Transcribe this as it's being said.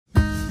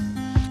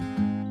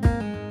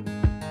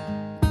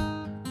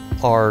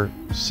our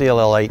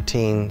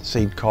CLL18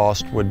 seed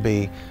cost would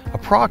be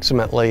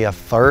approximately a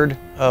third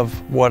of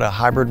what a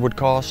hybrid would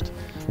cost.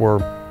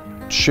 We're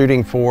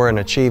shooting for and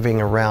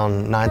achieving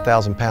around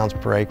 9,000 pounds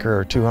per acre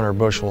or 200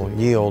 bushel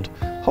yield,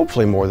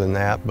 hopefully more than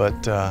that, but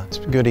it's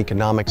good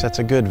economics. That's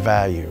a good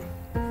value.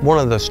 One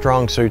of the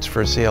strong suits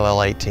for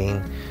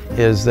CLL18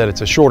 is that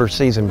it's a shorter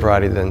season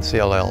variety than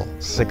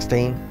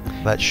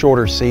CLL16. That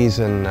shorter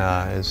season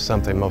is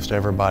something most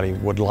everybody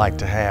would like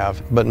to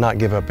have, but not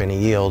give up any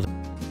yield.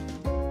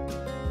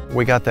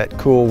 We got that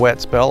cool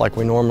wet spell like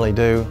we normally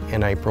do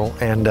in April,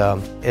 and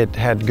it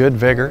had good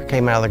vigor,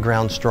 came out of the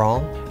ground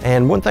strong.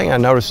 And one thing I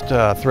noticed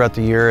throughout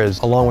the year is,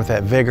 along with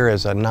that vigor,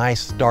 is a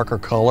nice darker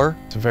color.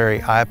 It's a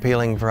very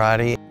eye-appealing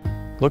variety.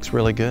 Looks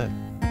really good.